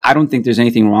I don't think there's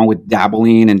anything wrong with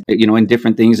dabbling and, in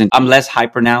different things. And I'm less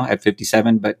hyper now at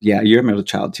 57, but yeah, you're a middle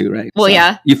child too, right? Well, so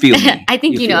yeah. You feel me. I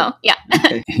think you know. Yeah.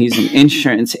 Okay. He's an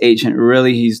insurance agent.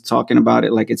 Really, he's talking about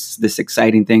it like it's this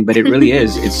exciting thing, but it really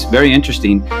is. It's very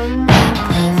interesting.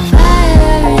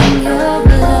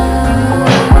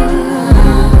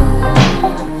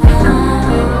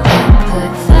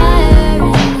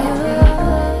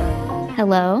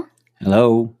 Hello.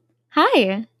 Hello.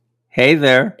 Hi. Hey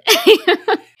there.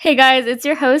 Hey guys, it's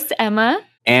your host, Emma.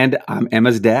 And I'm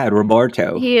Emma's dad,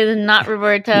 Roberto. He is not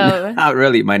Roberto. Not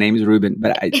really. My name is Ruben,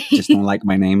 but I just don't like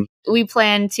my name. We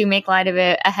planned to make light of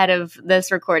it ahead of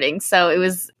this recording, so it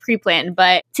was pre-planned.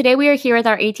 But today we are here with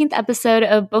our 18th episode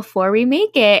of Before We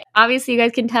Make It. Obviously, you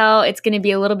guys can tell it's going to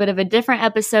be a little bit of a different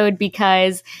episode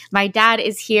because my dad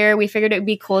is here. We figured it would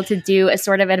be cool to do a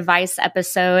sort of advice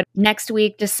episode. Next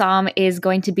week, Dasam is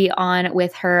going to be on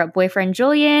with her boyfriend,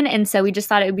 Julian. And so we just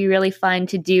thought it would be really fun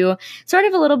to do sort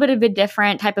of a little bit of a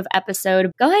different type of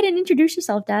episode. Go ahead and introduce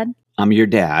yourself, Dad. I'm your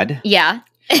dad. Yeah.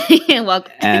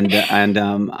 Welcome. And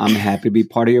I'm happy to be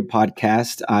part of your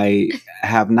podcast. I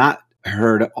have not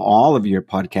heard all of your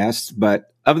podcasts,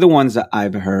 but of the ones that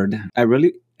I've heard, I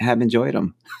really have enjoyed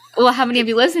them. Well, how many have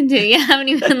you listened to? You haven't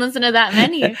even listened to that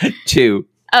many. 2.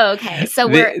 Oh, okay. So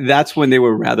that's when they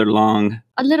were rather long.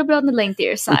 A little bit on the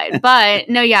lengthier side. But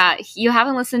no, yeah, you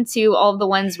haven't listened to all of the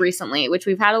ones recently, which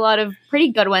we've had a lot of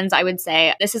pretty good ones, I would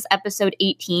say. This is episode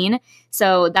 18.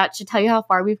 So that should tell you how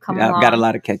far we've come along. I've got a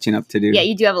lot of catching up to do. Yeah,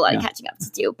 you do have a lot of catching up to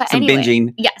do. But some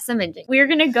binging. Yeah, some binging. We're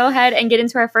going to go ahead and get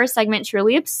into our first segment,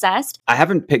 Truly Obsessed. I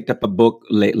haven't picked up a book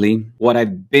lately. What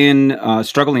I've been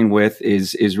struggling with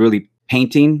is really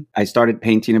painting. I started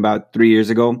painting about 3 years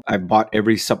ago. I bought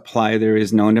every supply there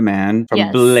is known to man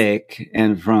from Blick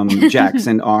and from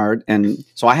Jackson Art. And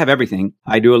so I have everything.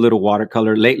 I do a little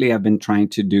watercolor. Lately, I've been trying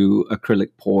to do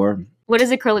acrylic pour. What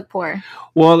is acrylic pour?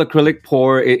 Well, acrylic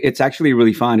pour, it's actually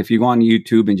really fun. If you go on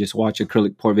YouTube and just watch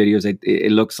acrylic pour videos,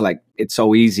 it looks like it's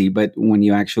so easy. But when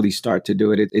you actually start to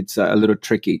do it, it's a little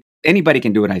tricky. Anybody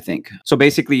can do it, I think. So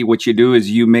basically what you do is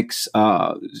you mix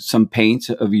some paints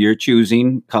of your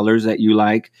choosing, colors that you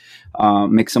like,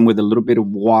 mix them with a little bit of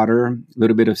water, a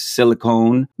little bit of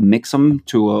silicone, mix them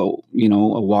to a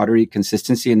watery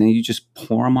consistency, and then you just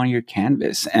pour them on your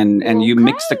canvas. And you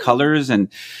mix the colors and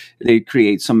they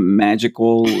create some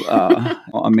magical,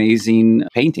 amazing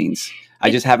paintings. I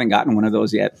just haven't gotten one of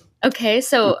those yet. Okay,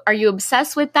 so are you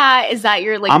obsessed with that? Is that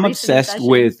your I'm obsessed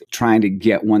with trying to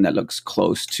get one that looks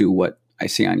close to what I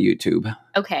see on YouTube.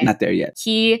 Okay. Not there yet.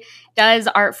 He does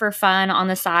art for fun on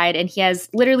the side, and he has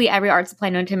literally every art supply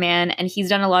known to man, and he's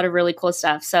done a lot of really cool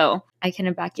stuff. So I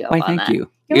can back you up on that. Thank you.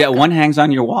 Yeah, one hangs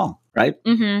on your wall, right?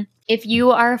 Mm-hmm. If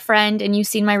you are a friend and you've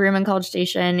seen my room in College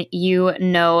Station, you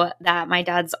know that my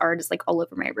dad's art is like all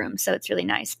over my room. So it's really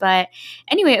nice. But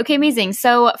anyway, okay, amazing.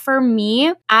 So for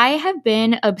me, I have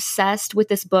been obsessed with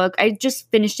this book. I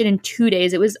just finished it in 2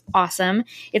 days. It was awesome.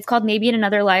 It's called Maybe in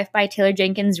Another Life by Taylor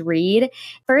Jenkins Reid.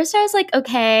 First, I was like,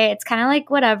 okay, it's kind of like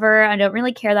whatever. I don't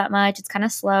really care that much. It's kind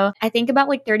of slow. I think about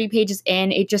like 30 pages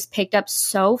in, it just picked up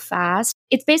so fast.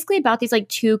 It's basically about these like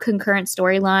 2 concurrent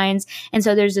storylines. And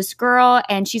so there's this girl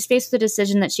and she's faced with a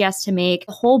decision that she has to make.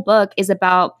 The whole book is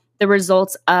about the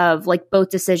results of like both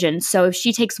decisions. So if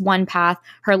she takes one path,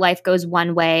 her life goes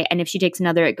one way. And if she takes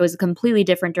another, it goes a completely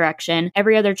different direction.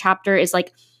 Every other chapter is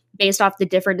like based off the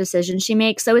different decisions she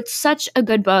makes. So it's such a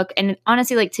good book. And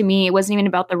honestly, like to me, it wasn't even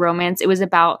about the romance. It was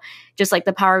about just like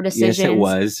the power of decisions. Yes, it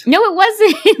was. No, it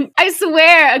wasn't. I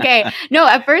swear. Okay. No,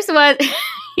 at first it was.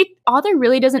 Author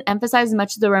really doesn't emphasize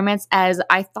much of the romance as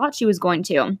I thought she was going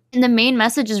to. And the main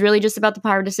message is really just about the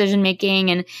power of decision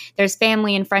making, and there's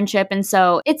family and friendship. And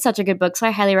so it's such a good book. So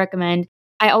I highly recommend.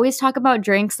 I always talk about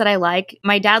drinks that I like.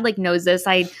 My dad like knows this.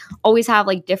 I always have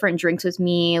like different drinks with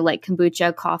me, like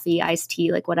kombucha, coffee, iced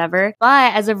tea, like whatever.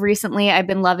 But as of recently, I've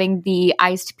been loving the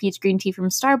iced peach green tea from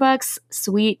Starbucks.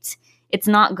 Sweet. It's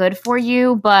not good for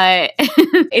you, but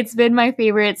it's been my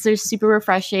favorite. So super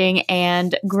refreshing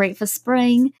and great for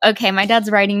spring. Okay, my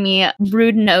dad's writing me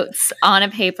rude notes on a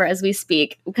paper as we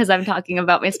speak because I'm talking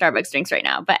about my Starbucks drinks right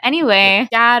now. But anyway,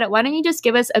 Dad, why don't you just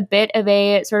give us a bit of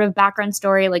a sort of background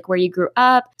story, like where you grew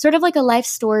up, sort of like a life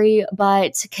story,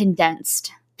 but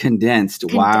condensed. Condensed.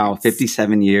 Wow.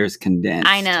 57 years condensed.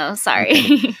 I know. Sorry.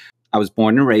 Okay. I was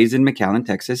born and raised in McAllen,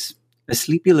 Texas. A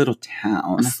sleepy little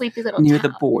town near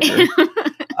the border.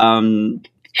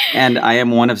 And I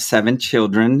am one of 7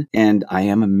 children, and I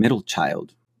am a middle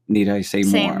child. Need I say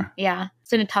more? Yeah.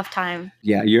 It's been a tough time.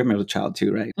 Yeah, you're a middle child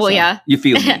too, right? Well, So yeah. you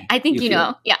feel me. I think you know.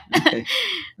 It. Yeah. Okay.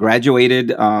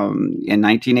 Graduated in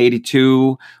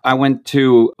 1982. I went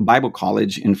to Bible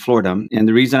college in Florida. And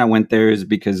the reason I went there is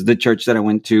because the church that I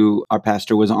went to, our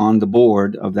pastor was on the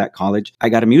board of that college. I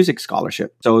got a music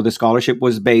scholarship. So the scholarship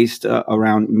was based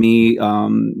around me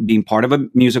being part of a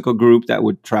musical group that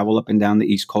would travel up and down the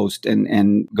East Coast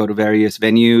and go to various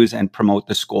venues and promote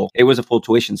the school. It was a full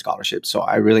tuition scholarship. So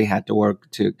I really had to work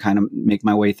to kind of make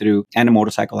my way through, and a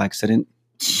motorcycle accident.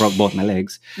 Broke both my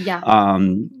legs. Yeah.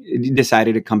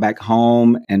 Decided to come back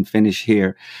home and finish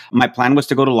here. My plan was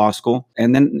to go to law school,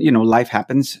 and then, life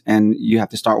happens and you have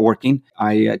to start working.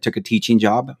 I took a teaching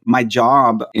job. My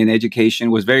job in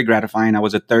education was very gratifying. I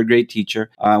was a third grade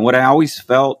teacher. What I always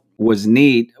felt was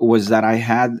neat was that I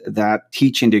had that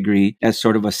teaching degree as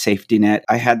sort of a safety net.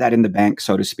 I had that in the bank,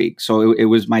 so to speak. So it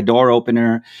was my door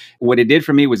opener. What it did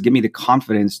for me was give me the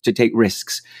confidence to take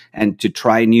risks and to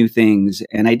try new things.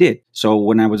 And I did. So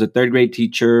when I was a third grade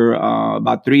teacher,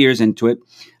 about 3 years into it,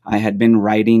 I had been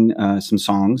writing some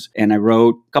songs, and I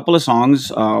wrote a couple of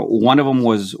songs. One of them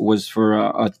was for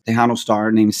a Tejano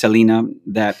star named Selena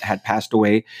that had passed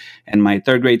away, and my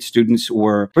third grade students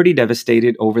were pretty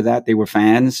devastated over that. They were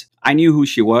fans. I knew who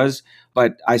she was,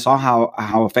 but I saw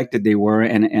how affected they were,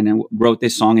 and I wrote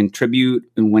this song in tribute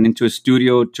and went into a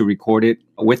studio to record it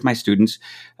with my students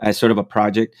as sort of a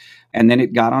project. And then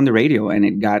it got on the radio and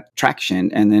it got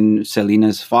traction. And then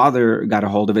Selena's father got a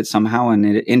hold of it somehow, and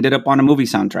it ended up on a movie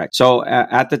soundtrack. So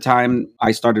at the time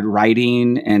I started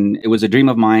writing, and it was a dream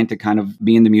of mine to kind of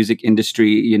be in the music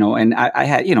industry, and I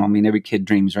had, every kid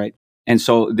dreams, right? And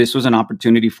so this was an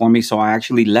opportunity for me. So I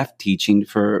actually left teaching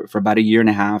for about a year and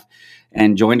a half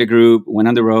and joined a group, went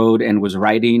on the road, and was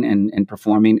writing and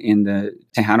performing in the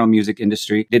Tejano music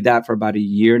industry. Did that for about a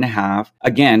year and a half.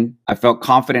 Again, I felt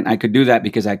confident I could do that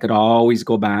because I could always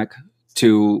go back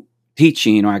to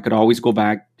teaching, or I could always go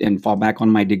back and fall back on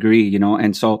my degree,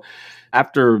 And so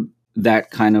after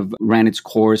that kind of ran its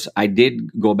course, I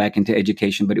did go back into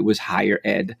education, but it was higher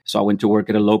ed. So I went to work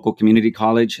at a local community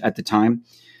college at the time.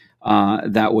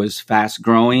 That was fast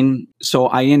growing. So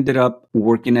I ended up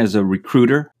working as a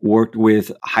recruiter, worked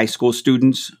with high school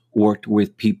students, worked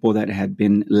with people that had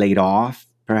been laid off,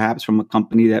 perhaps from a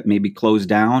company that maybe closed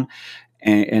down,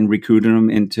 and recruited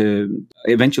them into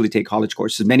eventually take college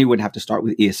courses. Many would have to start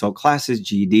with ESL classes,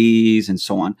 GEDs, and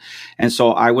so on. And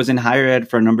so I was in higher ed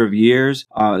for a number of years,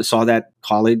 saw that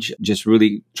college just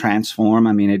really transform.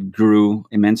 I mean, it grew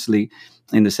immensely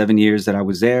in the 7 years that I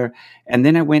was there. And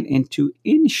then I went into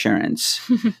insurance.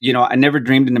 I never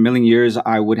dreamed in a million years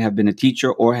I would have been a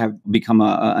teacher or have become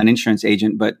an insurance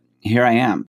agent, but here I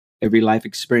am. Every life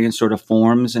experience sort of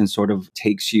forms and sort of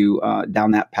takes you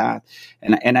down that path.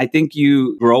 And I think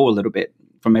you grow a little bit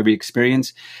from every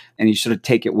experience, and you sort of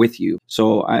take it with you.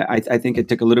 So I think it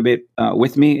took a little bit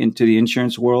with me into the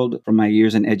insurance world from my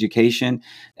years in education.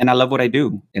 And I love what I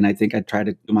do. And I think I try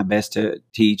to do my best to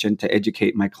teach and to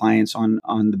educate my clients on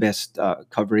the best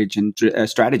coverage and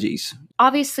strategies.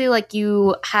 Obviously, like,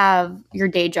 you have your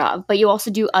day job, but you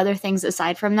also do other things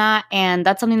aside from that. And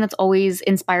that's something that's always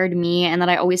inspired me, and that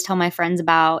I always tell my friends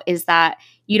about, is that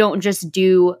you don't just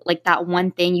do like that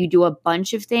one thing, you do a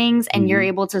bunch of things, and you're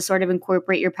able to sort of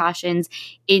incorporate your passions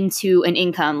into an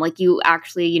income. Like, you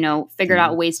actually, figured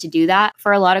out ways to do that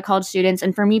for a lot of college students.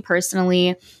 And for me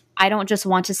personally, I don't just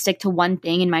want to stick to one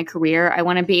thing in my career. I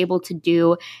want to be able to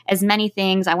do as many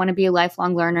things. I want to be a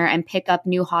lifelong learner and pick up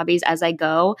new hobbies as I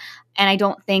go. And I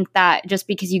don't think that just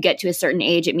because you get to a certain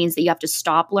age, it means that you have to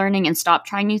stop learning and stop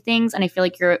trying new things. And I feel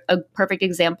like you're a perfect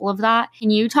example of that.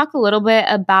 Can you talk a little bit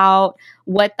about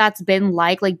what that's been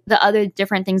like the other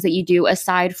different things that you do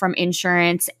aside from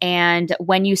insurance, and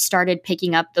when you started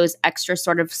picking up those extra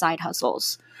sort of side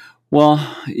hustles? Well,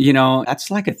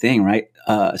 that's like a thing, right?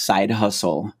 Side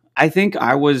hustle. I think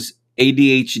I was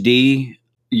ADHD,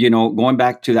 going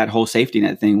back to that whole safety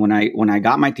net thing. When I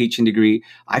got my teaching degree,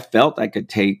 I felt I could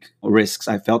take risks.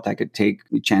 I felt I could take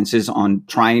chances on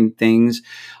trying things.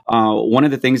 One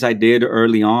of the things I did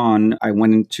early on, I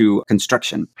went into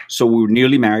construction. So we were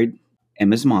nearly married,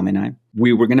 Emma's mom and I.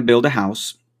 We were going to build a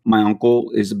house. My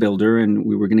uncle is a builder, and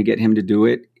we were going to get him to do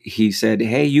it. He said,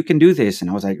 "Hey, you can do this." And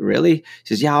I was like, "Really?" He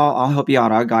says, "Yeah, I'll help you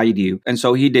out. I'll guide you." And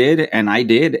so he did, and I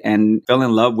did, and fell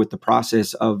in love with the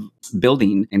process of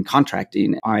building and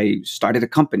contracting. I started a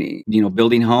company,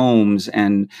 building homes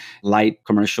and light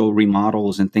commercial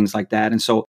remodels and things like that. And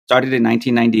so started in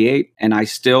 1998, and I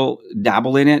still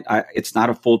dabble in it. It's not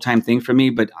a full-time thing for me,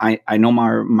 but I know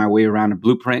my way around a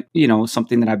blueprint,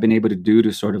 something that I've been able to do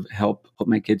to sort of help put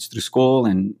my kids through school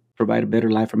and provide a better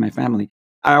life for my family.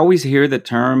 I always hear the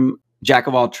term jack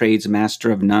of all trades,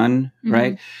 master of none, Mhm.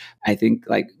 right? I think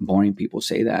like boring people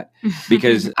say that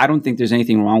because I don't think there's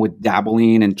anything wrong with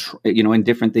dabbling and, in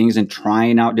different things and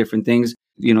trying out different things.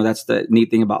 That's the neat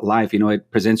thing about life.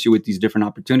 It presents you with these different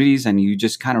opportunities and you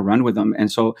just kind of run with them.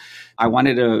 And so I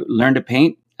wanted to learn to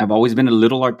paint. I've always been a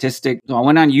little artistic. So I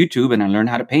went on YouTube and I learned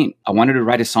how to paint. I wanted to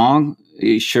write a song.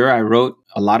 Sure, I wrote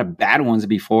a lot of bad ones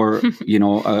before,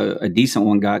 a decent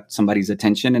one got somebody's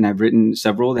attention. And I've written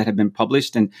several that have been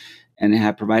published and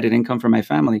have provided income for my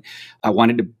family. I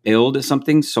wanted to build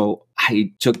something. So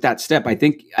I took that step. I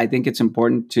think it's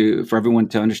important for everyone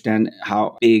to understand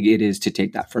how big it is to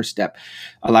take that first step.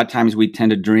 A lot of times we tend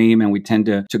to dream and we tend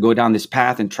to go down this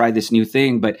path and try this new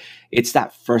thing, but it's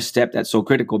that first step that's so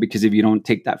critical, because if you don't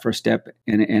take that first step,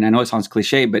 and I know it sounds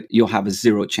cliche, but you'll have a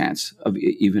zero chance of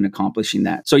even accomplishing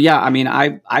that. So yeah, I mean,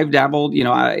 I've dabbled,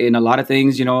 in a lot of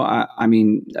things,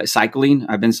 cycling.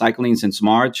 I've been cycling since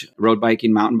March, road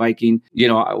biking, mountain biking.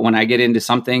 When I get into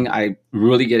something, I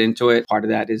really get into it. Part of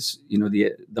that is,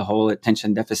 the whole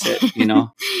attention deficit,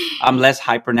 I'm less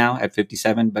hyper now at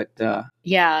 57, but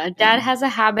yeah, Dad has a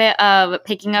habit of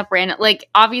picking up random, like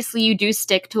obviously you do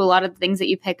stick to a lot of the things that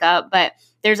you pick up, but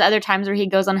there's other times where he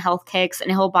goes on health kicks and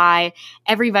he'll buy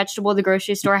every vegetable the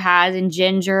grocery store has and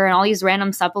ginger and all these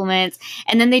random supplements,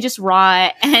 and then they just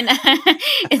rot. And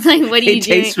it's like, what are you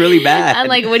doing? It tastes really bad. I'm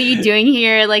like, what are you doing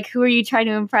here? Like, who are you trying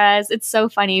to impress? It's so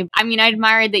funny. I mean, I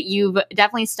admire that you've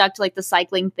definitely stuck to like the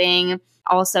cycling thing.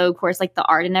 Also, of course, like the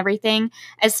art and everything.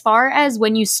 As far as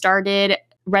when you started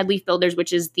Red Leaf Builders,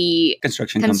 which is the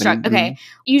construction company. Okay. Mm-hmm.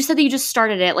 You said that you just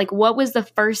started it. Like, what was the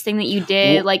first thing that you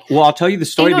did? Well, I'll tell you the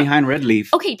story behind Red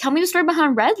Leaf. Okay, tell me the story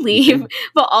behind Red Leaf. Mm-hmm.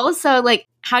 But also, like,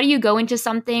 how do you go into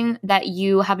something that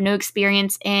you have no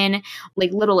experience in,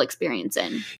 like little experience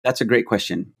in? That's a great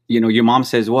question. Your mom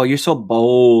says, well, you're so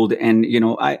bold. And,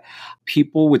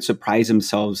 people would surprise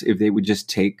themselves if they would just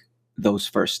take those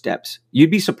first steps. You'd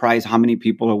be surprised how many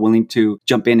people are willing to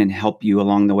jump in and help you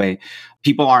along the way.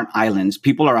 People aren't islands.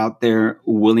 People are out there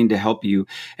willing to help you.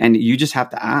 And you just have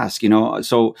to ask,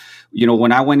 So,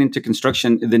 when I went into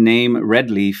construction, the name Red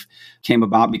Leaf came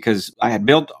about because I had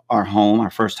built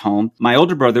our first home. My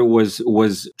older brother was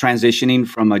transitioning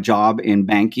from a job in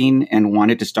banking and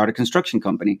wanted to start a construction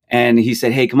company. And he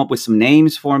said, hey, come up with some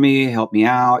names for me, help me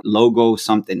out, logo,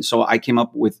 something. So I came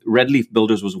up with Red Leaf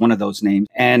Builders was one of those names.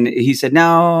 And he said,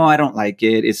 no, I don't like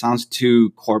it. It sounds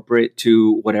too corporate,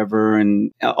 too whatever.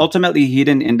 And ultimately, he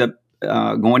didn't end up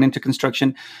going into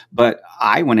construction, but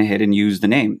I went ahead and used the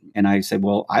name. And I said,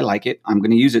 well, I like it. I'm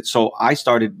going to use it. So I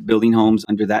started building homes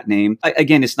under that name.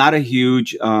 Again, it's not a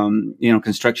huge,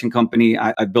 construction company.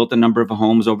 I built a number of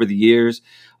homes over the years.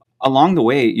 Along the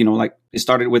way, like it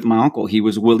started with my uncle. He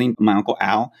was my Uncle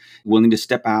Al, willing to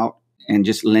step out and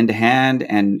just lend a hand.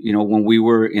 And, when we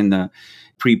were in the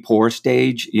pre-pour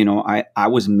stage, I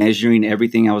was measuring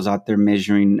everything. I was out there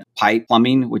measuring pipe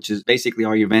plumbing, which is basically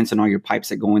all your vents and all your pipes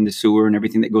that go in the sewer and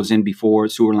everything that goes in before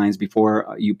sewer lines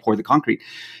before you pour the concrete.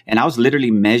 And I was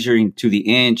literally measuring to the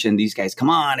inch, and these guys,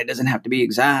 come on, it doesn't have to be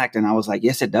exact. And I was like,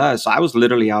 yes, it does. So I was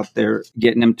literally out there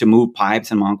getting them to move pipes,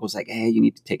 and my uncle's like, hey, you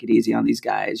need to take it easy on these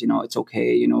guys. It's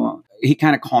okay. He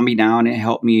kind of calmed me down and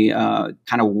helped me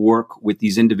kind of work with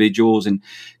these individuals. And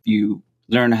you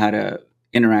learn how to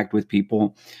interact with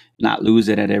people, not lose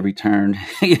it at every turn.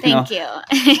 Thank you.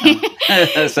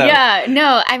 So. Yeah,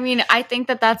 no, I mean, I think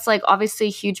that's like obviously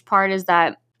a huge part is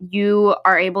that you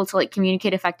are able to like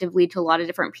communicate effectively to a lot of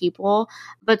different people,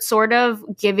 but sort of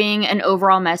giving an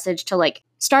overall message to like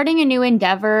starting a new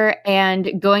endeavor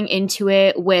and going into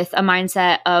it with a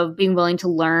mindset of being willing to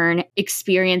learn,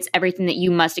 experience everything that you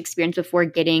must experience before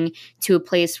getting to a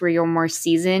place where you're more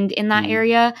seasoned in that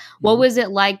area. What was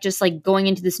it like just like going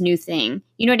into this new thing?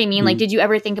 You know what I mean? Like, did you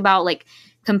ever think about like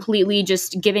completely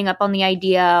just giving up on the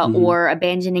idea or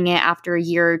abandoning it after a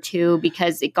year or two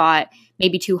because it got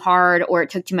maybe too hard or it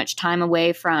took too much time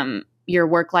away from your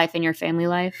work life and your family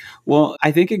life? Well,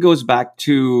 I think it goes back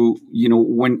to,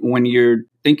 when you're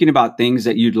thinking about things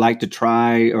that you'd like to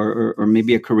try or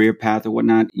maybe a career path or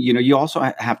whatnot, you also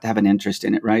have to have an interest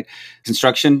in it, right?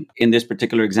 Construction, in this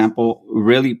particular example,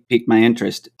 really piqued my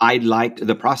interest. I liked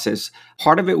the process.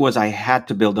 Part of it was I had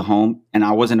to build a home and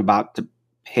I wasn't about to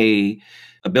pay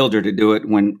a builder to do it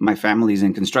when my family's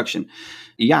in construction.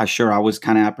 Yeah, sure. I was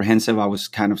kind of apprehensive. I was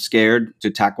kind of scared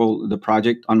to tackle the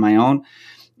project on my own,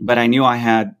 but I knew I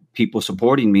had people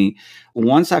supporting me.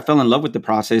 Once I fell in love with the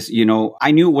process,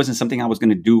 I knew it wasn't something I was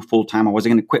going to do full time. I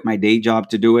wasn't going to quit my day job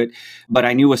to do it, but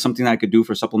I knew it was something that I could do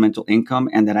for supplemental income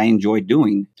and that I enjoyed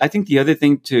doing. I think the other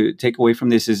thing to take away from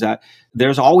this is that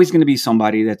there's always going to be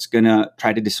somebody that's going to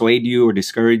try to dissuade you or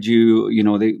discourage you.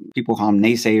 People call them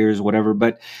naysayers, whatever,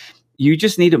 but You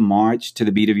just need to march to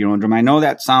the beat of your own drum. I know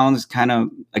that sounds kind of,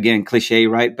 again, cliche,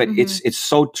 right? But it's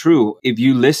so true. If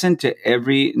you listen to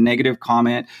every negative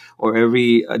comment or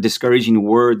every discouraging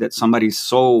word that somebody's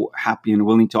so happy and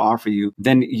willing to offer you,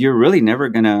 then you're really never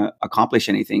going to accomplish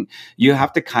anything. You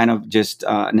have to kind of just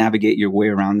navigate your way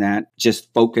around that.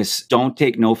 Just focus. Don't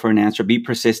take no for an answer. Be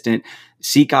persistent.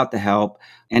 Seek out the help.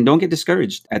 And don't get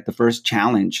discouraged at the first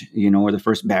challenge, or the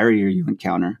first barrier you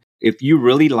encounter. If you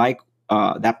really like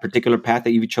that particular path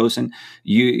that you've chosen,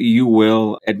 you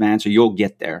will advance, or you'll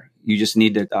get there. You just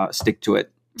need to stick to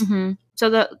it. Mm-hmm. So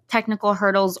the technical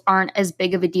hurdles aren't as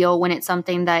big of a deal when it's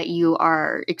something that you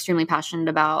are extremely passionate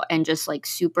about and just like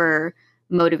super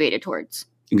motivated towards.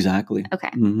 Exactly.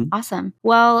 Okay. Awesome.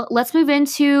 Well, let's move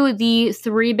into the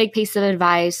 3 big pieces of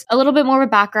advice. A little bit more of a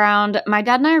background. My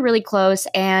dad and I are really close,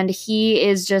 and he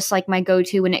is just like my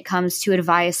go-to when it comes to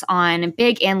advice on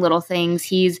big and little things.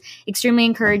 He's extremely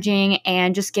encouraging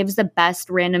and just gives the best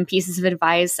random pieces of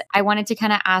advice. I wanted to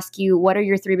kind of ask you, what are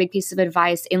your 3 big pieces of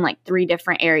advice in like 3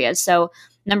 different areas? So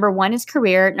number 1 is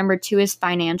career, number 2 is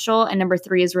financial, and number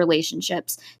 3 is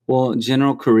relationships. Well,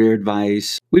 general career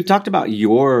advice. We've talked about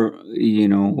your,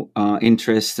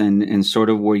 interests and sort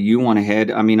of where you want to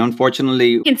head. I mean,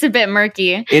 unfortunately, it's a bit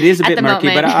murky. It is a bit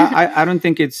murky, but I don't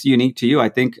think it's unique to you. I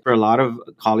think for a lot of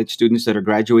college students that are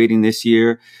graduating this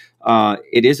year,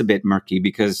 it is a bit murky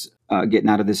because getting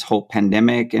out of this whole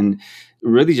pandemic and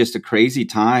really just a crazy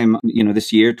time.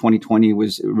 This year, 2020,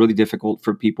 was really difficult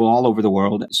for people all over the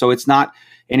world. So it's not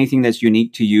anything that's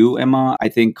unique to you, Emma. I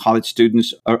think college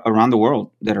students around the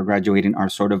world that are graduating are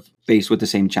sort of faced with the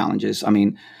same challenges. I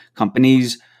mean,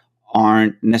 companies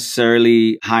aren't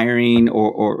necessarily hiring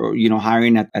or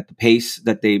hiring at the pace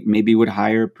that they maybe would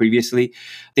hire previously.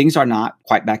 Things are not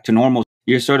quite back to normal.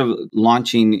 You're sort of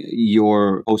launching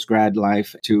your post-grad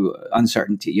life to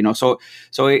uncertainty, So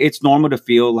it's normal to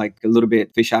feel like a little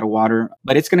bit fish out of water,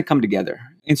 but it's going to come together.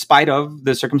 In spite of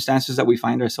the circumstances that we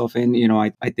find ourselves in,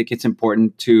 I think it's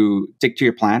important to stick to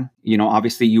your plan.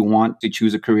 Obviously you want to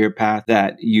choose a career path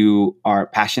that you are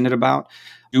passionate about.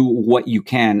 Do what you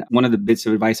can. One of the bits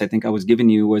of advice I think I was giving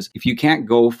you was, if you can't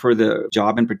go for the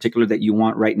job in particular that you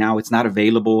want right now, it's not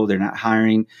available, they're not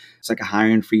hiring, it's like a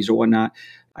hiring freeze or whatnot.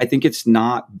 I think it's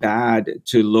not bad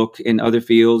to look in other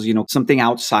fields, something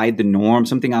outside the norm,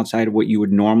 something outside of what you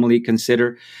would normally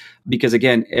consider. Because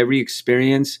again, every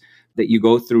experience that you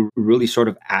go through really sort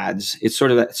of adds, it's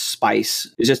sort of that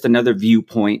spice. It's just another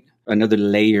viewpoint, another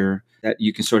layer that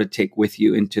you can sort of take with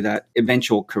you into that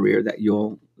eventual career that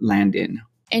you'll land in.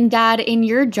 And Dad, in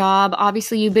your job,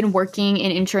 obviously you've been working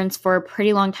in insurance for a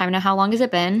pretty long time now. How long has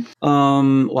it been?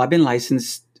 Well, I've been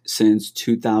licensed since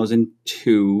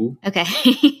 2002.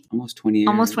 Okay. Almost 20 years.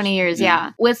 Almost 20 years,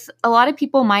 yeah. With a lot of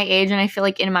people my age, and I feel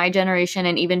like in my generation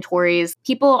and even Tori's,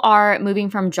 people are moving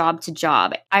from job to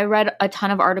job. I read a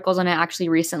ton of articles on it actually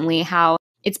recently, how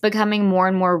it's becoming more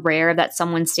and more rare that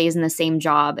someone stays in the same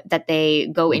job that they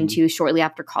go into shortly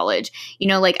after college.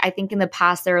 I think in the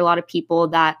past, there are a lot of people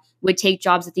that would take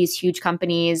jobs at these huge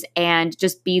companies and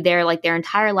just be there like their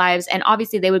entire lives. And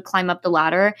obviously they would climb up the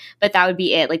ladder, but that would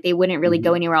be it. Like they wouldn't really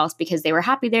go anywhere else because they were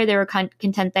happy there. They were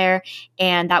content there.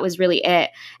 And that was really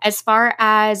it. As far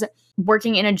as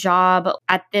working in a job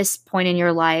at this point in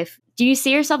your life, do you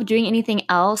see yourself doing anything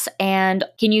else? And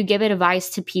can you give advice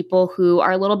to people who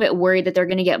are a little bit worried that they're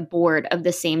going to get bored of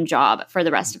the same job for the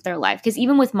rest of their life? Because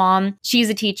even with Mom, she's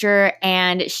a teacher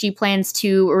and she plans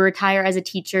to retire as a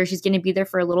teacher. She's going to be there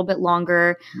for a little bit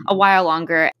longer, a while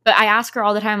longer. But I ask her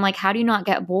all the time, like, how do you not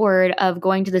get bored of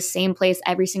going to the same place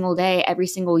every single day, every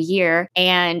single year,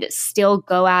 and still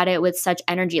go at it with such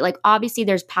energy? Like, obviously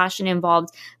there's passion involved,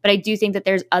 but I do think that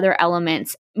there's other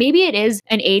elements. Maybe it is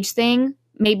an age thing.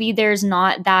 Maybe there's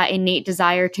not that innate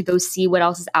desire to go see what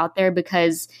else is out there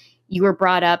because you were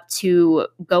brought up to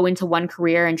go into one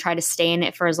career and try to stay in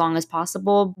it for as long as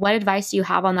possible. What advice do you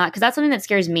have on that? Because that's something that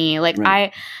scares me.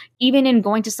 Like even in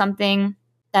going to something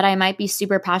that I might be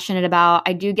super passionate about,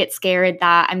 I do get scared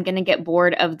that I'm going to get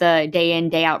bored of the day in,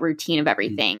 day out routine of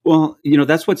everything. Well,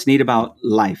 that's what's neat about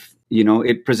life.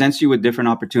 It presents you with different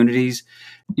opportunities.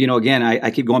 Again,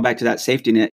 I keep going back to that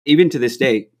safety net. Even to this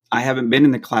day, I haven't been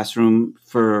in the classroom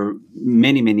for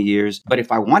many, many years. But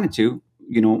if I wanted to,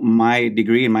 my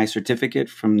degree and my certificate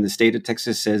from the state of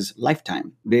Texas says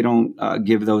lifetime. They don't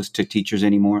give those to teachers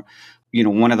anymore.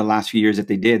 One of the last few years that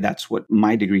they did, that's what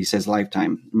my degree says,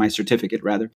 lifetime, my certificate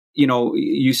rather.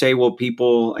 You say, well,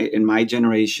 people in my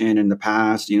generation in the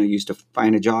past, used to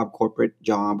find a job, corporate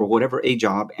job or whatever, a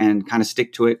job and kind of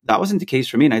stick to it. That wasn't the case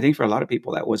for me. And I think for a lot of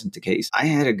people, that wasn't the case. I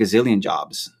had a gazillion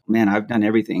jobs. Man, I've done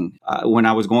everything. When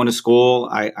I was going to school,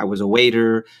 I was a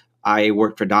waiter. I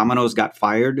worked for Domino's, got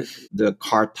fired. The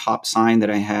car top sign that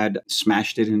I had,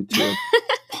 smashed it into a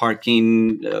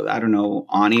parking, I don't know,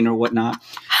 awning or whatnot.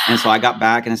 And so I got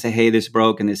back and I said, hey, this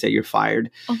broke. And they said, you're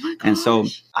fired. Oh my gosh. And so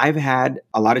I've had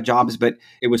a lot of jobs, but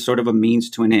it was sort of a means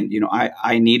to an end.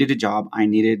 I needed a job. I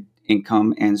needed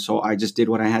income. And so I just did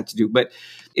what I had to do. But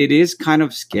it is kind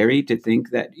of scary to think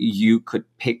that you could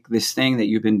pick this thing that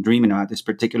you've been dreaming about, this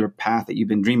particular path that you've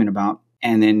been dreaming about,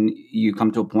 and then you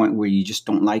come to a point where you just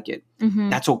don't like it. Mm-hmm.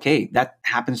 That's okay. That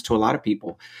happens to a lot of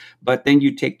people. But then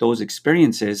you take those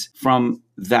experiences from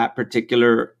that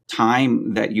particular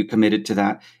time that you committed to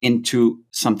that into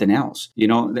something else,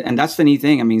 and that's the neat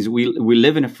thing. I mean, we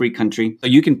live in a free country, so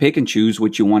you can pick and choose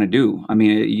what you want to do. I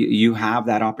mean, you have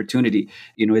that opportunity.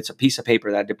 It's a piece of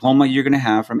paper. That diploma you're going to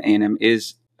have from A&M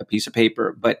is a piece of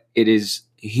paper, but it is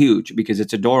huge because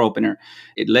it's a door opener.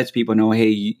 It lets people know, hey,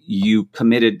 you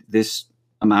committed this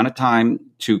amount of time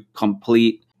to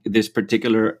complete this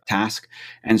particular task.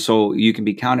 And so you can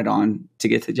be counted on to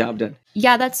get the job done.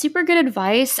 Yeah, that's super good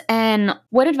advice. And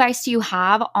what advice do you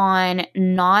have on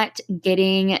not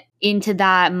getting into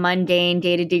that mundane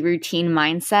day-to-day routine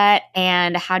mindset?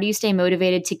 And how do you stay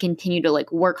motivated to continue to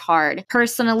work hard?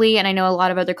 Personally, and I know a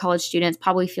lot of other college students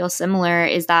probably feel similar,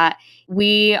 is that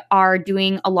we are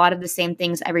doing a lot of the same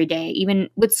things every day, even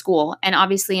with school and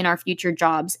obviously in our future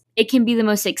jobs. It can be the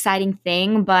most exciting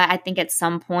thing, but I think at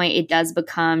some point it does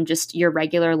become just your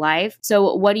regular life.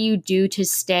 So what do you do to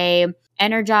stay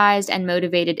energized and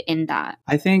motivated in that?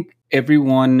 I think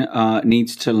everyone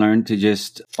needs to learn to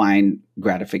just find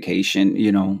gratification,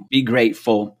 be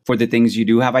grateful for the things you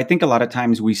do have. I think a lot of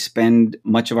times we spend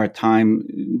much of our time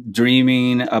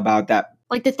dreaming about that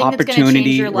the thing opportunity, that's going to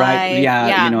change your life. Right?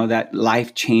 Yeah, that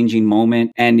life-changing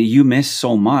moment. And you miss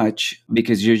so much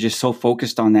because you're just so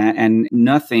focused on that, and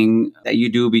nothing that you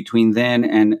do between then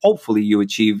and hopefully you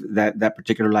achieve that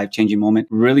particular life-changing moment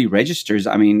really registers.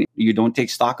 I mean, you don't take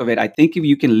stock of it. I think if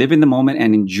you can live in the moment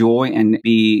and enjoy and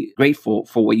be grateful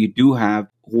for what you do have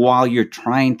while you're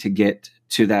trying to get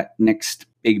to that next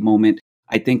big moment,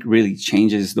 I think really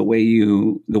changes the way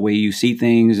you see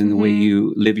things and the way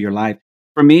you live your life.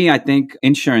 For me, I think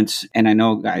insurance, and I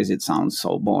know, guys, it sounds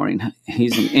so boring.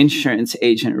 He's an insurance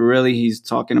agent. Really, he's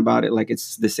talking about it like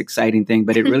it's this exciting thing,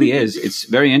 but it really is. It's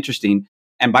very interesting.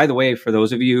 And by the way, for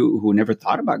those of you who never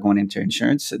thought about going into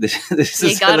insurance, this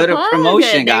is a little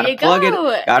promotion. Gotta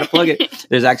plug it.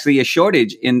 There's actually a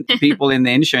shortage in people in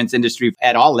the insurance industry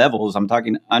at all levels. I'm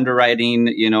talking underwriting,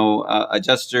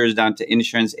 adjusters down to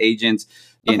insurance agents.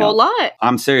 A whole lot.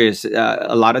 I'm serious.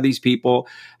 A lot of these people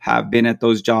have been at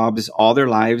those jobs all their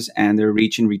lives and they're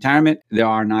reaching retirement. There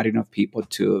are not enough people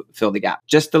to fill the gap.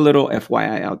 Just a little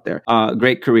FYI out there.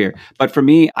 Great career. But for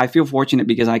me, I feel fortunate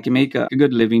because I can make a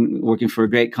good living working for a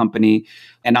great company,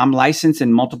 and I'm licensed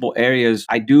in multiple areas.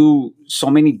 I do so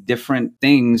many different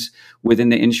things within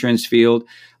the insurance field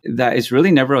that it's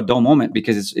really never a dull moment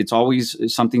because it's always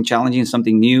something challenging,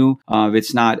 something new. If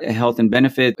it's not a health and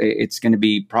benefit, it's going to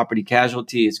be property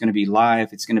casualty, it's going to be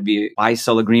life, it's going to be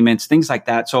buy-sell agreements, things like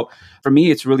that. So for me,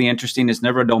 it's really interesting. It's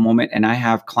never a dull moment. And I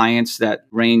have clients that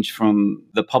range from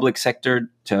the public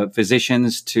sector to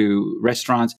physicians to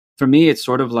restaurants. For me, it's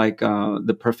sort of like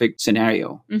the perfect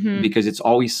scenario because it's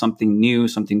always something new,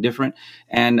 something different,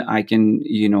 and I can,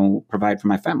 provide for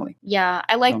my family. Yeah,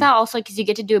 I like that also because you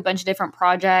get to do a bunch of different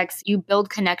projects. You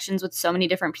build connections with so many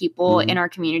different people in our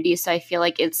community. So I feel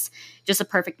like it's just a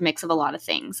perfect mix of a lot of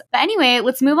things. But anyway,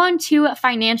 let's move on to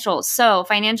financials. So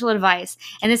financial advice.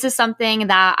 And this is something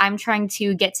that I'm trying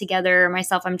to get together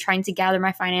myself. I'm trying to gather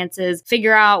my finances,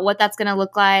 figure out what that's going to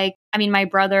look like. I mean, my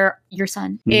brother, your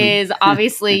son, is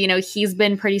obviously, he's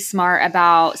been pretty smart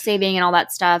about saving and all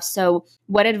that stuff. So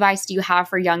what advice do you have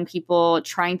for young people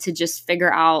trying to just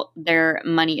figure out their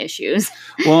money issues?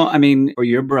 Well, I mean, for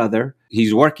your brother,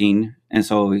 he's working, and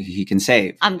so he can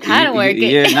save. I'm kind of working.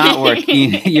 You're not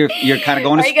working. You're kind of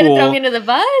going to school. Are you going to throw me under the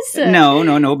bus?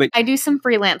 No. But I do some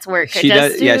freelance work. She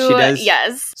does. Yeah, she does.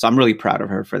 Yes. So I'm really proud of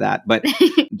her for that. But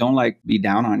don't be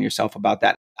down on yourself about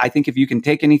that. I think if you can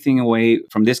take anything away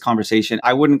from this conversation,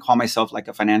 I wouldn't call myself like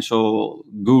a financial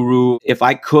guru. If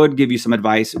I could give you some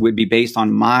advice, it would be based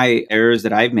on my errors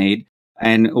that I've made.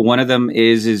 And one of them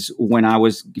is when I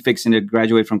was fixing to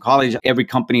graduate from college, every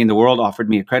company in the world offered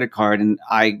me a credit card and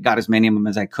I got as many of them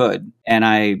as I could. And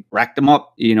I racked them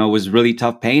up, it was really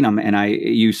tough paying them. And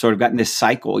you sort of got in this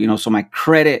cycle, so my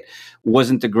credit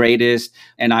wasn't the greatest.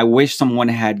 And I wish someone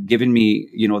had given me,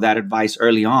 that advice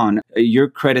early on. Your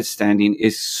credit standing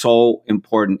is so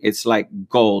important. It's like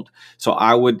gold. So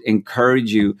I would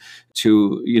encourage you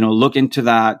to, look into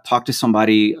that, talk to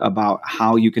somebody about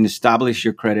how you can establish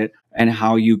your credit and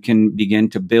how you can begin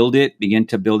to build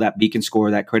that beacon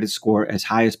score, that credit score as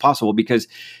high as possible, because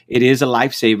it is a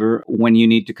lifesaver when you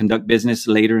need to conduct business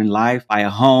later in life, buy a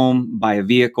home, buy a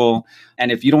vehicle.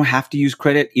 And if you don't have to use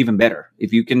credit, even better.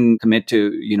 If you can commit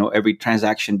to, every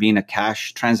transaction being a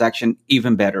cash transaction,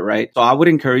 even better, right? So I would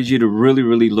encourage you to really,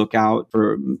 really look out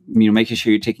for, making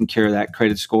sure you're taking care of that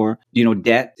credit score.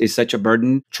 Debt is such a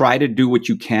burden. Try to do what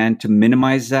you can to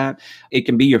minimize that. It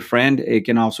can be your friend. It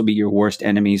can also be your worst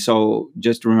enemy. So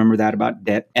just remember that about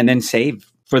debt, and then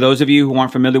save. For those of you who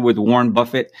aren't familiar with Warren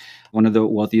Buffett, one of the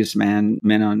wealthiest men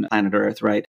on planet Earth,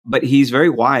 right? But he's very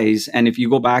wise. And if you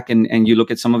go back and you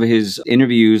look at some of his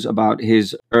interviews about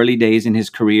his early days in his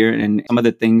career and some of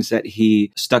the things that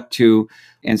he stuck to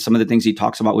and some of the things he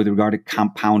talks about with regard to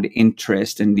compound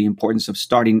interest and the importance of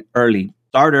starting early.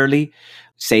 Start early,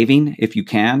 saving if you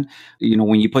can.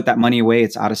 When you put that money away,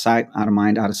 it's out of sight, out of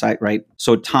mind, out of sight, right?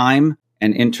 So time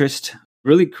and interest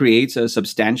really creates a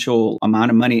substantial amount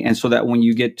of money. And so that when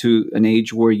you get to an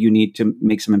age where you need to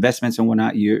make some investments and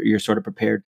whatnot, you're sort of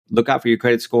prepared. Look out for your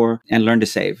credit score and learn to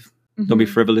save. Mm-hmm. Don't be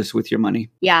frivolous with your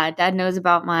money. Yeah, Dad knows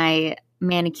about my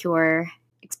manicure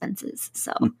expenses,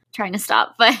 so trying to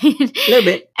stop, but a little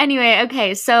bit. Anyway,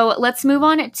 okay, so let's move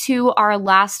on to our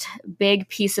last big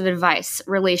piece of advice: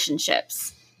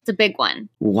 relationships. It's a big one.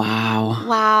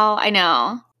 Wow, I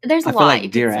know. There's a lot. I feel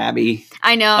like Dear Abby.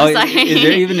 I know. Sorry. Is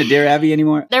there even a Dear Abby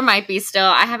anymore? There might be still.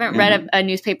 I haven't read a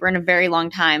newspaper in a very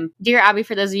long time. Dear Abby,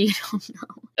 for those of you who don't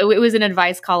know, it was an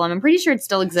advice column. I'm pretty sure it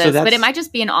still exists, but it might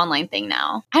just be an online thing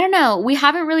now. I don't know. We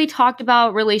haven't really talked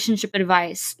about relationship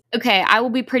advice. Okay, I will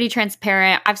be pretty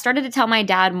transparent. I've started to tell my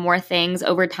dad more things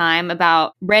over time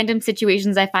about random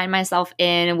situations I find myself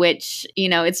in, which,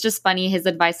 it's just funny, his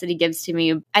advice that he gives to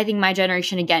me. I think my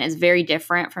generation, again, is very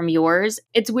different from yours.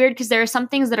 It's weird because there are some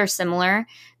things that are similar.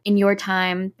 In your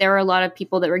time, there were a lot of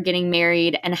people that were getting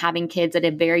married and having kids at a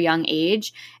very young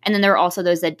age. And then there were also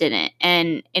those that didn't.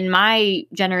 And in my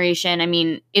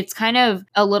generation, it's kind of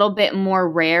a little bit more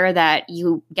rare that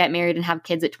you get married and have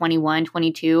kids at 21,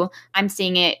 22. I'm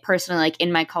seeing it personally, like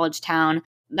in my college town.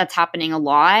 That's happening a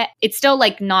lot. It's still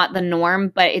not the norm,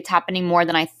 but it's happening more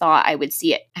than I thought I would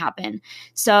see it happen.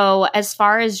 So as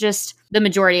far as just the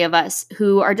majority of us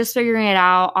who are just figuring it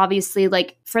out, obviously,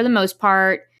 for the most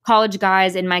part, college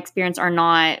guys, in my experience, are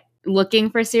not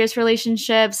looking for serious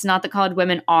relationships. Not that college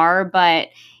women are, but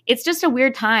it's just a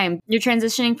weird time. You're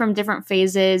transitioning from different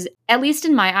phases. At least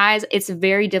in my eyes, it's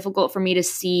very difficult for me to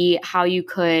see how you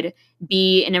could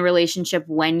be in a relationship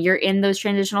when you're in those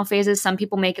transitional phases. Some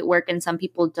people make it work and some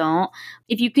people don't.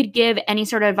 If you could give any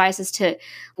sort of advice as to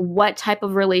what type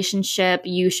of relationship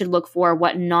you should look for,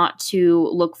 what not to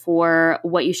look for,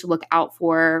 what you should look out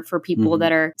for people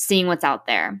that are seeing what's out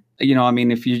there.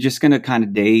 If you're just going to kind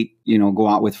of date, go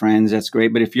out with friends, that's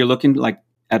great. But if you're looking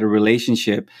at a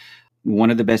relationship,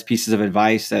 one of the best pieces of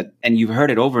advice and you've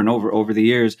heard it over and over the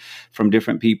years from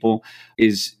different people,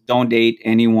 is don't date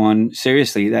anyone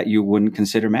seriously that you wouldn't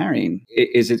consider marrying.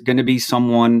 Is it going to be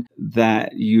someone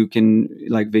that you can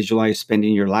visualize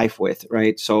spending your life with,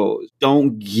 right? So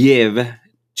don't give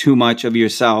too much of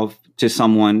yourself to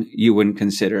someone you wouldn't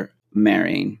consider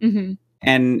marrying. Mm-hmm.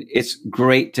 And it's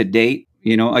great to date.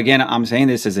 Again, I'm saying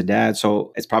this as a dad,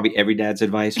 so it's probably every dad's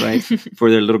advice, right? For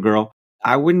their little girl.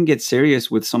 I wouldn't get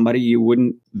serious with somebody you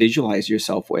wouldn't visualize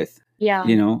yourself with. Yeah.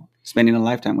 Spending a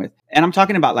lifetime with. And I'm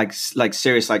talking about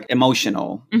serious,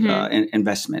 emotional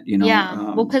investment,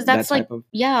 Yeah. Well, because that's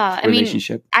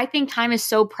relationship. I think time is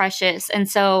so precious. And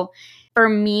so for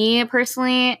me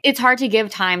personally, it's hard to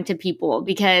give time to people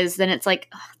because then it's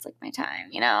it's my time,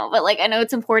 but I know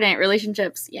it's important.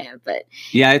 Relationships. Yeah. But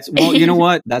yeah, you know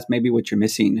what? That's maybe what you're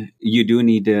missing. You do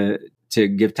need to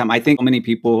give time. I think so many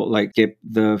people skip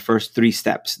the first 3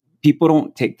 steps. People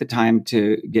don't take the time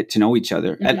to get to know each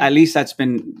other. Mm-hmm. At least that's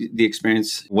been the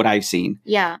experience, what I've seen.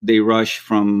 Yeah. They rush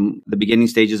from the beginning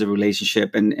stages of a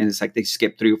relationship and it's they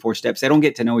skip 3 or 4 steps. They don't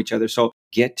get to know each other. So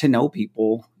get to know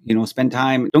people, spend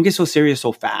time. Don't get so serious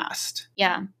so fast.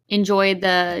 Yeah. Enjoy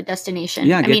the destination.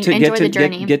 Yeah. Enjoy the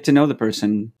journey. Get to know the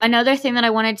person. Another thing that I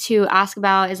wanted to ask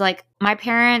about is my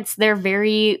parents, they're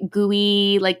very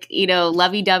gooey,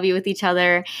 lovey-dovey with each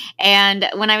other. And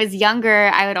when I was younger,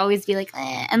 I would always be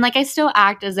eh. And I still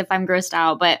act as if I'm grossed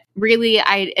out, but really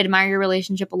I admire your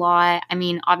relationship a lot.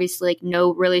 Obviously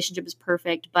no relationship is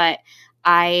perfect, but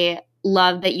I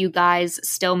love that you guys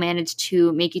still manage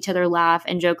to make each other laugh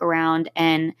and joke around.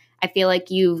 And I feel like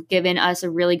you've given us a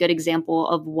really good example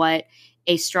of what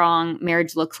a strong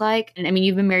marriage looks like. And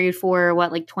you've been married for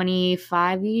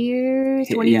 25 years,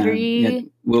 23? Yeah.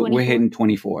 We're hitting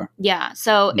 24. Yeah.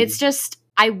 So it's just,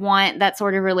 I want that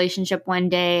sort of relationship one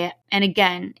day. And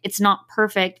again, it's not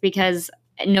perfect because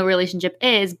no relationship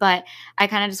is, but I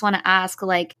kind of just want to ask,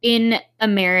 like, in a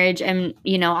marriage, and,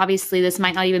 you know, obviously this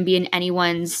might not even be in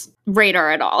anyone's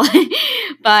radar at all,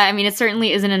 but I mean, it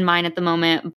certainly isn't in mine at the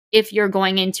moment. If you're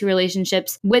going into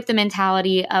relationships with the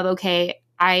mentality of, okay,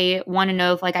 I want to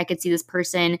know if like I could see this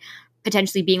person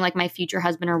potentially being like my future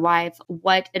husband or wife,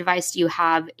 what advice do you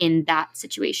have in that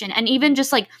situation? And even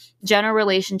just like general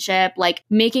relationship, like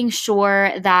making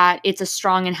sure that it's a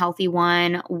strong and healthy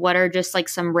one. What are just like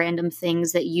some random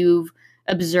things that you've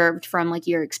observed from like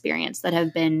your experience that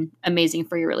have been amazing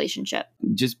for your relationship?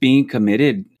 Just being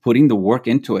committed, putting the work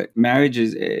into it. Marriage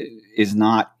is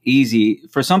not easy.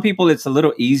 For some people, it's a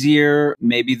little easier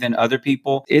maybe than other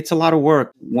people. It's a lot of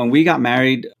work. When we got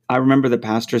married, I remember the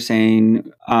pastor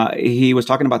saying, he was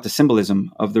talking about the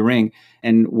symbolism of the ring.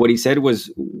 And what he said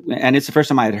was, and it's the first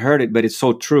time I had heard it, but it's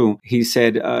so true. He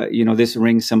said, you know, this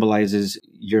ring symbolizes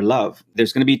your love.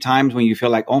 There's going to be times when you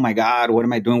feel like, oh my God, what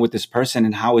am I doing with this person?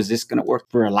 And how is this going to work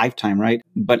for a lifetime, right?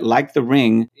 But like the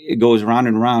ring, it goes round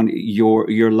and round.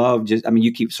 Your love just, I mean,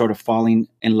 you keep sort of falling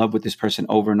in love with this person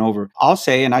over and over. I'll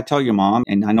say, and I tell your mom,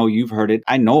 and I know you've heard it,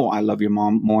 I know I love your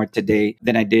mom more today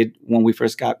than I did when we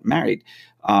first got married.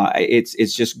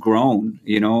 It's just grown,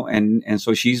 you know, and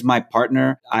so she's my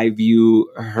partner. I view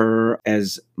her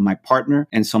as my partner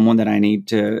and someone that I need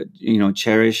to, you know,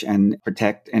 cherish and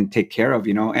protect and take care of,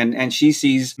 you know, and she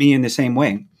sees me in the same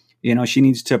way. You know, she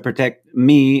needs to protect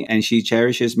me and she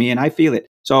cherishes me and I feel it.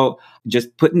 So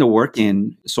just putting the work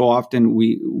in. So often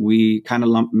we kind of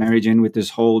lump marriage in with this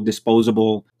whole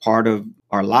disposable part of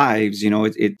our lives. You know,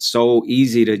 it's so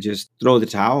easy to just throw the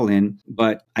towel in.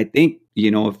 But I think,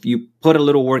 you know, if you put a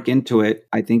little work into it,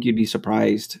 I think you'd be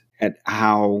surprised at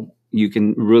how you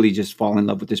can really just fall in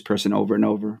love with this person over and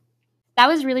over. That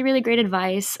was really, really great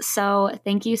advice. So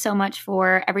thank you so much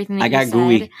for everything that you said.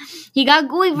 Gooey. He got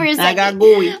gooey for a second. I got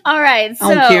gooey. All right. So,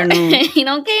 I don't care none. You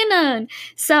don't care none.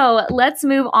 So let's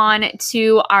move on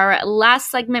to our last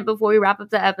segment before we wrap up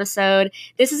the episode.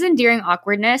 This is Endearing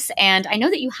Awkwardness. And I know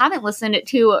that you haven't listened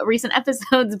to recent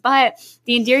episodes, but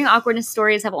the Endearing Awkwardness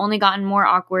stories have only gotten more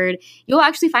awkward. You'll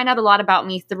actually find out a lot about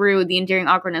me through the Endearing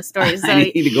Awkwardness stories. So I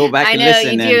need to go back and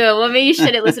listen. I know you do. Well, maybe you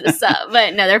shouldn't listen to some,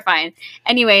 but no, they're fine.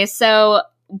 Anyway, so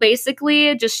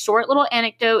basically just short little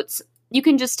anecdotes. You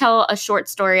can just tell a short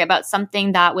story about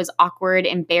something that was awkward,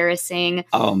 embarrassing.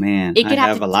 Oh man, I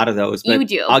have a lot of those. But you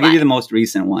do. I'll give you the most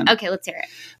recent one. Okay, let's hear it.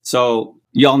 So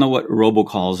y'all know what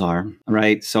robocalls are,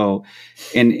 right? So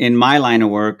in my line of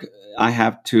work, I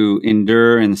have to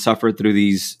endure and suffer through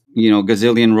these, you know,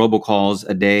 gazillion robocalls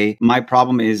a day. My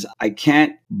problem is I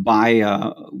can't buy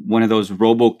one of those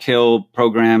robokill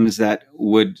programs that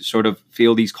would sort of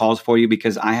field these calls for you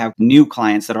because I have new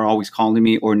clients that are always calling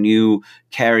me or new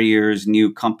carriers,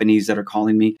 new companies that are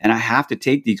calling me, and I have to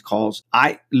take these calls.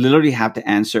 I literally have to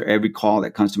answer every call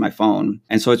that comes to my phone.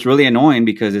 And so it's really annoying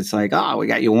because it's like, oh, we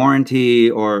got your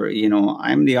warranty, or, you know,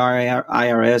 I'm the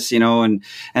IRS, you know, and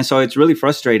so it's really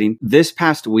frustrating. This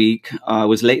past week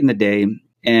was late in the day,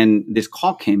 and this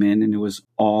call came in and it was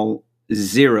all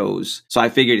zeros. So I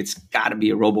figured it's got to be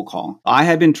a robocall. I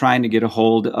had been trying to get a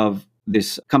hold of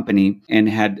this company and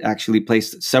had actually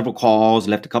placed several calls,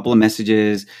 left a couple of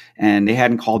messages, and they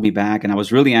hadn't called me back. And I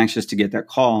was really anxious to get that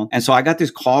call. And so I got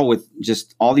this call with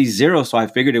just all these zeros. So I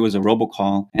figured it was a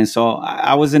robocall. And so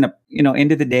I was in a, you know,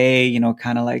 end of the day, you know,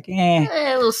 kind of like, a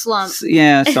little slump.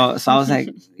 Yeah. So I was like,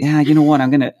 yeah, you know what?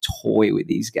 I'm going to toy with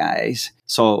these guys.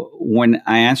 So when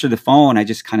I answered the phone, I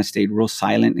just kind of stayed real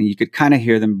silent and you could kind of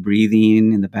hear them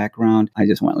breathing in the background. I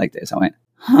just went like this. I went,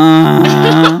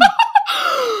 huh?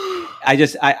 I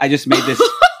just made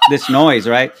this noise,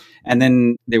 right? And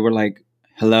then they were like,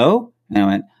 hello? And I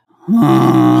went,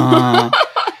 huh?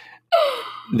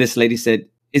 This lady said,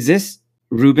 is this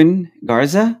Ruben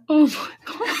Garza? Oh my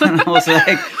God. And I was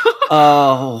like,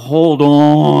 oh, hold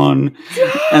on.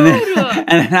 And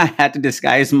then I had to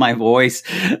disguise my voice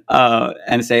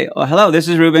and say, oh, hello, this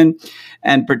is Ruben.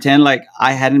 And pretend like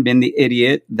I hadn't been the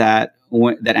idiot that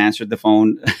answered the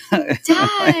phone.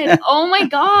 Dad, oh my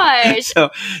gosh.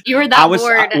 So you were that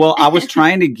bored. I was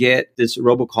trying to get this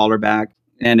robocaller back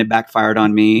and it backfired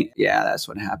on me. Yeah, that's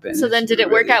what happened. So then did it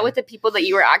work out with the people that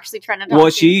you were actually trying to talk to? Well,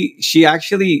 she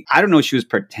actually, I don't know, she was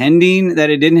pretending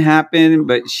that it didn't happen,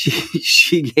 but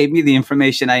she gave me the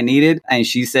information I needed and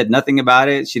she said nothing about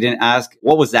it. She didn't ask,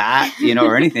 what was that, you know,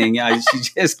 or anything. You know, she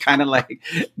just kind of like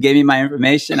gave me my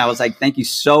information. I was like, thank you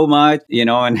so much, you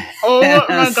know, and oh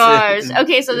my gosh.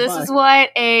 Okay, so this is what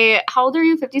how old are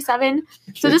you? 57?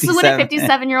 So this is what a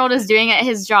 57-year-old is doing at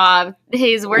his job.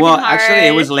 He's working Well, hard. actually,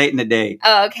 it was late in the day.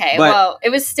 Oh, okay. But- well, it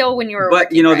was still when you were But,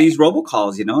 working, you know, right? these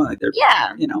robocalls, you know, like they're,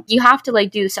 Yeah. you know, You have to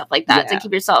like do stuff like that to Yeah.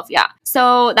 keep yourself. Yeah.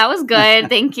 So that was good.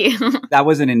 Thank you. that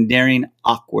was an endearing,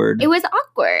 awkward. It was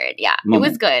awkward. Yeah. It Moment.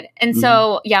 was good. And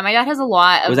so, yeah, my dad has a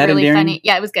lot of Was that really endearing? funny.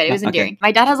 Yeah, it was good. It was Okay. endearing.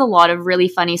 My dad has a lot of really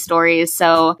funny stories.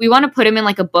 So we want to put him in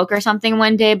like a book or something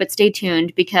one day, but stay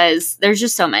tuned because there's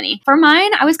just so many. For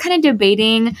mine, I was kind of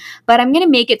debating, but I'm going to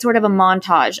make it sort of a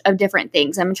montage of different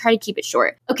things. I'm going to try to keep it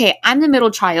short. Okay. I'm the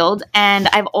middle child and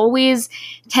I've always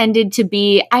tended to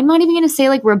be, I'm not even going to say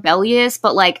like rebellious,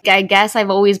 but like, I guess I've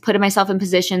always put myself in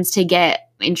positions to get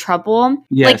in trouble.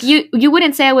 Yes. Like you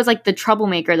wouldn't say I was like the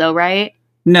troublemaker though, right?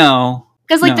 No.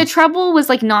 Because like No. the trouble was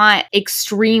like not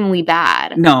extremely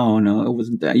bad. No, it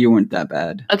wasn't that. You weren't that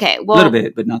bad. Okay, A well, little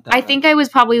bit, but not that I bad. think I was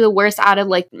probably the worst out of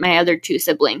like my other two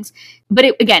siblings. But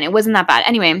again, it wasn't that bad.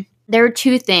 Anyway, there are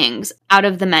two things out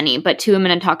of the many, but two I'm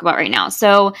going to talk about right now.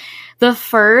 So the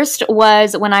first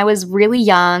was when I was really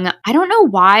young. I don't know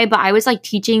why, but I was like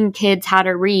teaching kids how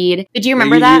to read. Did you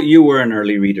remember that? You were an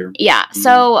early reader. Yeah.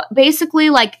 So basically,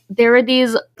 like, there were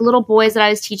these little boys that I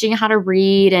was teaching how to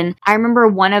read. And I remember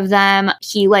one of them,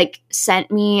 he like sent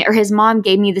me, or his mom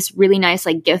gave me this really nice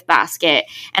like gift basket.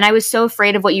 And I was so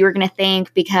afraid of what you were going to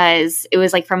think because it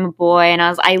was like from a boy. And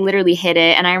I literally hid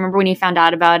it. And I remember when you found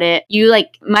out about it, you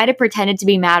like might have pretended to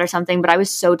be mad or something, but I was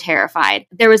so terrified.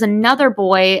 There was another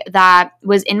boy that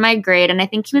was in my grade, and I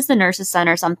think he was the nurse's son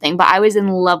or something, but I was in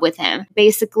love with him.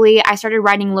 Basically, I started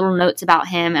writing little notes about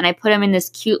him and I put him in this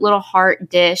cute little heart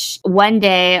dish. One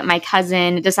day, my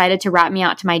cousin decided to rat me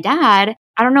out to my dad.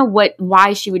 I don't know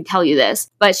why she would tell you this,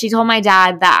 but she told my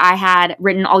dad that I had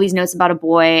written all these notes about a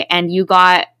boy and you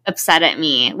got upset at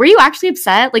me. Were you actually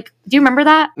upset? Like, do you remember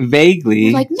that?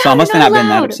 Vaguely. Like, no, so I must you're have not not been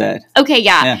that allowed. upset. Okay,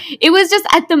 yeah. It was just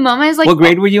at the moment, I was like, What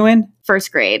grade were you in?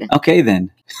 first grade. Okay, then.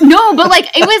 No, but like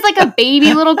it was like a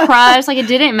baby little crush. Like it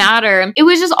didn't matter. It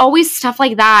was just always stuff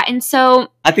like that. And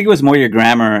so, I think it was more your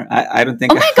grammar. I don't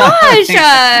think. oh my gosh,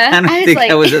 I don't I was think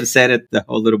like, I was upset at the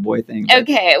whole little boy thing. but-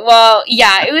 okay, well,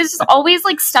 yeah, it was just always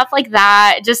like stuff like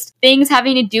that. Just things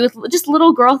having to do with just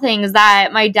little girl things that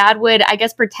my dad would, I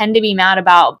guess, pretend to be mad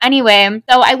about. Anyway,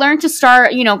 so I learned to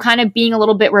start, kind of being a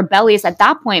little bit rebellious at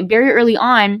that point, very early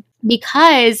on.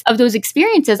 Because of those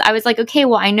experiences, I was like, okay,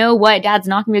 well, I know what dad's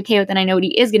not going to be okay with, and I know what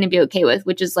he is going to be okay with,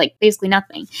 which is like basically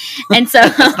nothing. And so,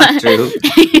 That's not true.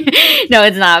 No,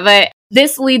 it's not. But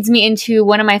this leads me into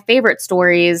one of my favorite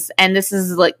stories, and this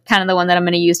is like kind of the one that I'm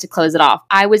going to use to close it off.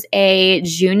 I was a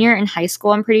junior in high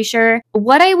school, I'm pretty sure.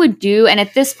 What I would do, and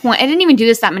at this point, I didn't even do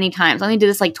this that many times. I only did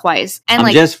this like twice. And I'm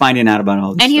like just finding out about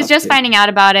all this. and he's stuff, just too. finding out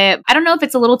about it. I don't know if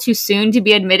it's a little too soon to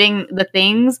be admitting the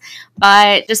things,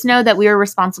 but just know that we were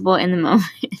responsible in the moment.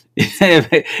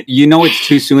 You know it's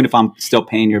too soon if I'm still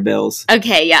paying your bills.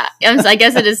 Okay, yeah. I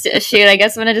guess it is. Shoot, I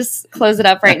guess I'm gonna just close it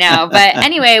up right now. But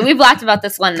anyway, we've laughed about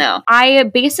this one though. I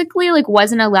basically like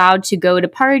wasn't allowed to go to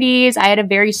parties. I had a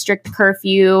very strict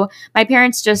curfew. My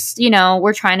parents just,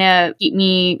 were trying to keep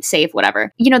me safe,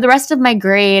 whatever. The rest of my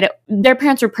grade, their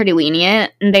parents were pretty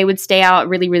lenient and they would stay out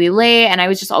really, really late. And I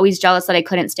was just always jealous that I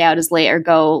couldn't stay out as late or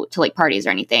go to like parties or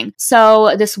anything.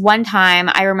 So this one time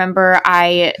I remember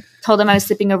I told them I was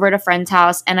sleeping over at a friend's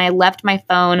house and I left my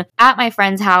phone at my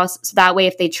friend's house. So that way,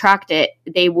 if they tracked it,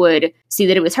 they would see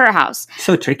that it was her house.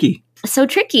 So tricky. So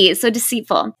tricky, so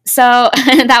deceitful. So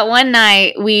that one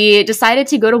night we decided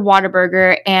to go to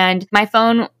Whataburger and my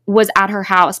phone was at her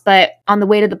house. But on the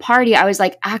way to the party, I was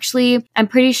like, actually, I'm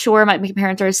pretty sure my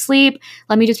parents are asleep.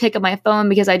 Let me just pick up my phone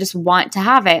because I just want to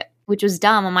have it. Which was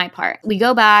dumb on my part. We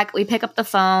go back, we pick up the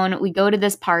phone, we go to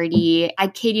this party. I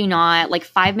kid you not, like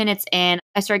 5 minutes in,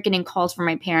 I start getting calls from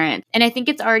my parents. And I think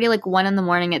it's already like 1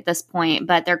 a.m. at this point,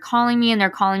 but they're calling me and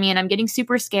I'm getting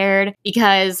super scared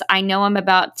because I know I'm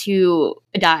about to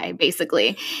die,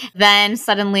 basically. Then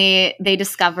suddenly they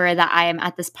discover that I am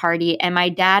at this party and my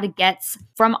dad gets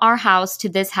from our house to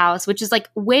this house, which is like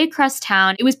way across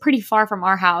town. It was pretty far from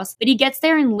our house, but he gets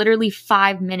there in literally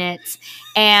 5 minutes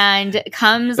and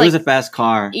comes It was a fast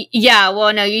car. Yeah,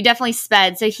 well, no, you definitely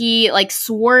sped. So he like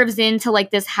swerves into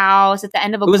like this house at the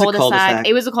end of a cul-de-sac.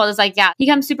 It was a cul-de-sac, yeah. He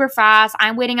comes super fast.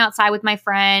 I'm waiting outside with my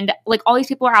friend. Like all these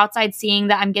people are outside seeing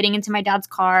that I'm getting into my dad's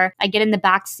car. I get in the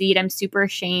back seat. I'm super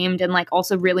ashamed and like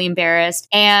also really embarrassed.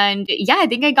 And yeah, I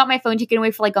think I got my phone taken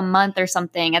away for like a month or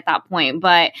something at that point.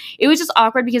 But it was just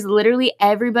awkward because literally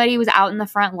everybody was out in the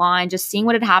front lawn just seeing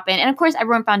what had happened. And of course,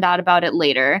 everyone found out about it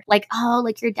later. Like, oh,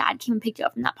 like your dad came and picked you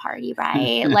up from that party,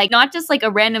 right? Like not just like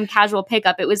a random casual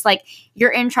pickup. It was like,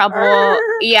 you're in trouble.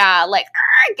 Yeah, like,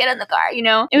 get in the car,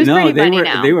 It was pretty funny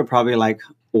now. They were probably like,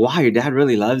 wow, your dad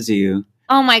really loves you.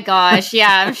 Oh my gosh.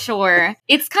 Yeah, I'm sure.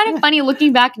 It's kind of funny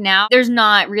looking back now. There's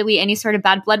not really any sort of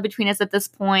bad blood between us at this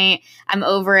point. I'm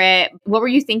over it. What were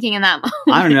you thinking in that moment?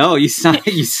 I don't know. You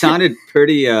sounded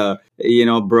pretty,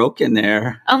 broken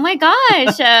there. Oh my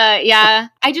gosh. Yeah.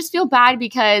 I just feel bad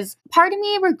because part of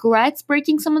me regrets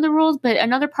breaking some of the rules, but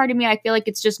another part of me, I feel like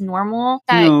it's just normal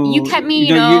that you kept me,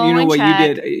 you know in what check.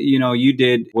 you did. You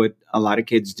did what a lot of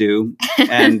kids do,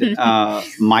 and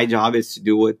my job is to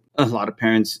do what a lot of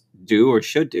parents do or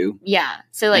should do. Yeah.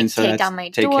 So like take down my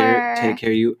door. Take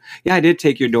care of you. Yeah, I did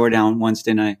take your door down once,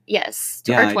 didn't I? Yes.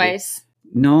 Yeah, or twice.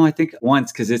 No, I think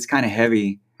once because it's kind of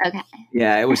heavy. Okay.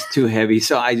 Yeah, it was too heavy,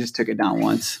 so I just took it down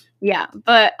once. Yeah,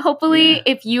 but hopefully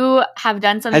if you have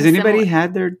done something Has anybody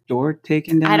had their door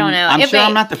taken down? I don't know. I'm sure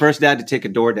I'm not the first dad to take a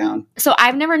door down. So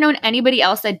I've never known anybody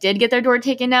else that did get their door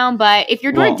taken down, but if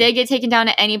your door did get taken down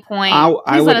at any point,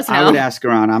 please let us know. I would ask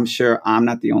around. I'm sure I'm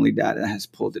not the only dad that has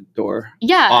pulled the door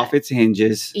off its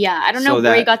hinges. Yeah, I don't know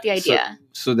where you got the idea.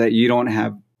 So that you don't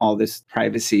have all this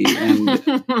privacy and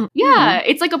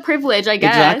it's like a privilege, I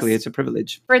guess. Exactly, it's a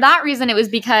privilege. For that reason, it was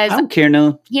because I don't care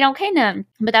no. He don't care no.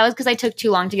 But that was because I took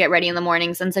too long to get ready in the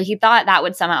mornings, and so he thought that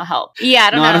would somehow help. Yeah, I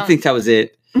don't know. I don't think that was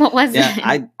it. What was it?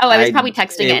 I was probably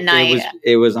texting at night.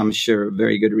 It was, I'm sure, a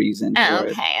very good reason. Oh,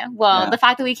 okay. Well, the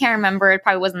fact that we can't remember, it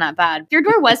probably wasn't that bad. If your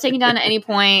door was taken down at any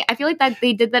point, I feel like that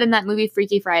they did that in that movie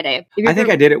Freaky Friday. I think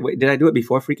I did it. Did I do it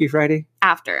before Freaky Friday?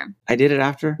 After. I did it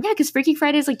after? Yeah, because Freaky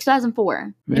Friday is like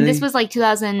 2004. Really? And this was like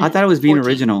 2000. I thought it was being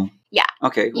original. Yeah.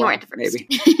 Okay. You weren't the first.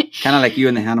 Maybe. Kind of like you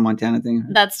and the Hannah Montana thing.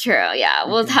 That's true. Yeah.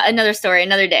 Well, another story,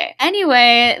 another day.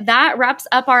 Anyway, that wraps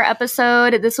up our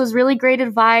episode. This was really great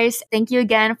advice. Thank you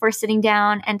again for sitting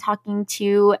down and talking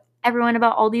to everyone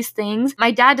about all these things.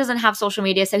 My dad doesn't have social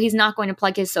media, so he's not going to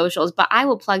plug his socials, but I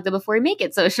will plug the Before We Make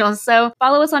It socials. So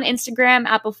follow us on Instagram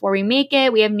at Before We Make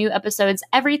It. We have new episodes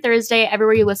every Thursday,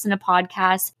 everywhere you listen to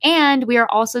podcasts. And we are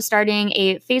also starting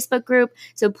a Facebook group.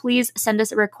 So please send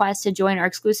us a request to join our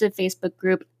exclusive Facebook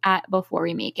group at Before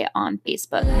We Make It on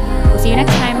Facebook. We'll see you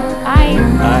next time. Bye.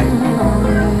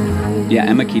 Bye. Yeah,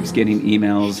 Emma keeps getting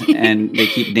emails and they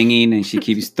keep dinging and she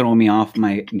keeps throwing me off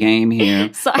my game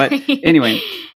here. Sorry. But anyway,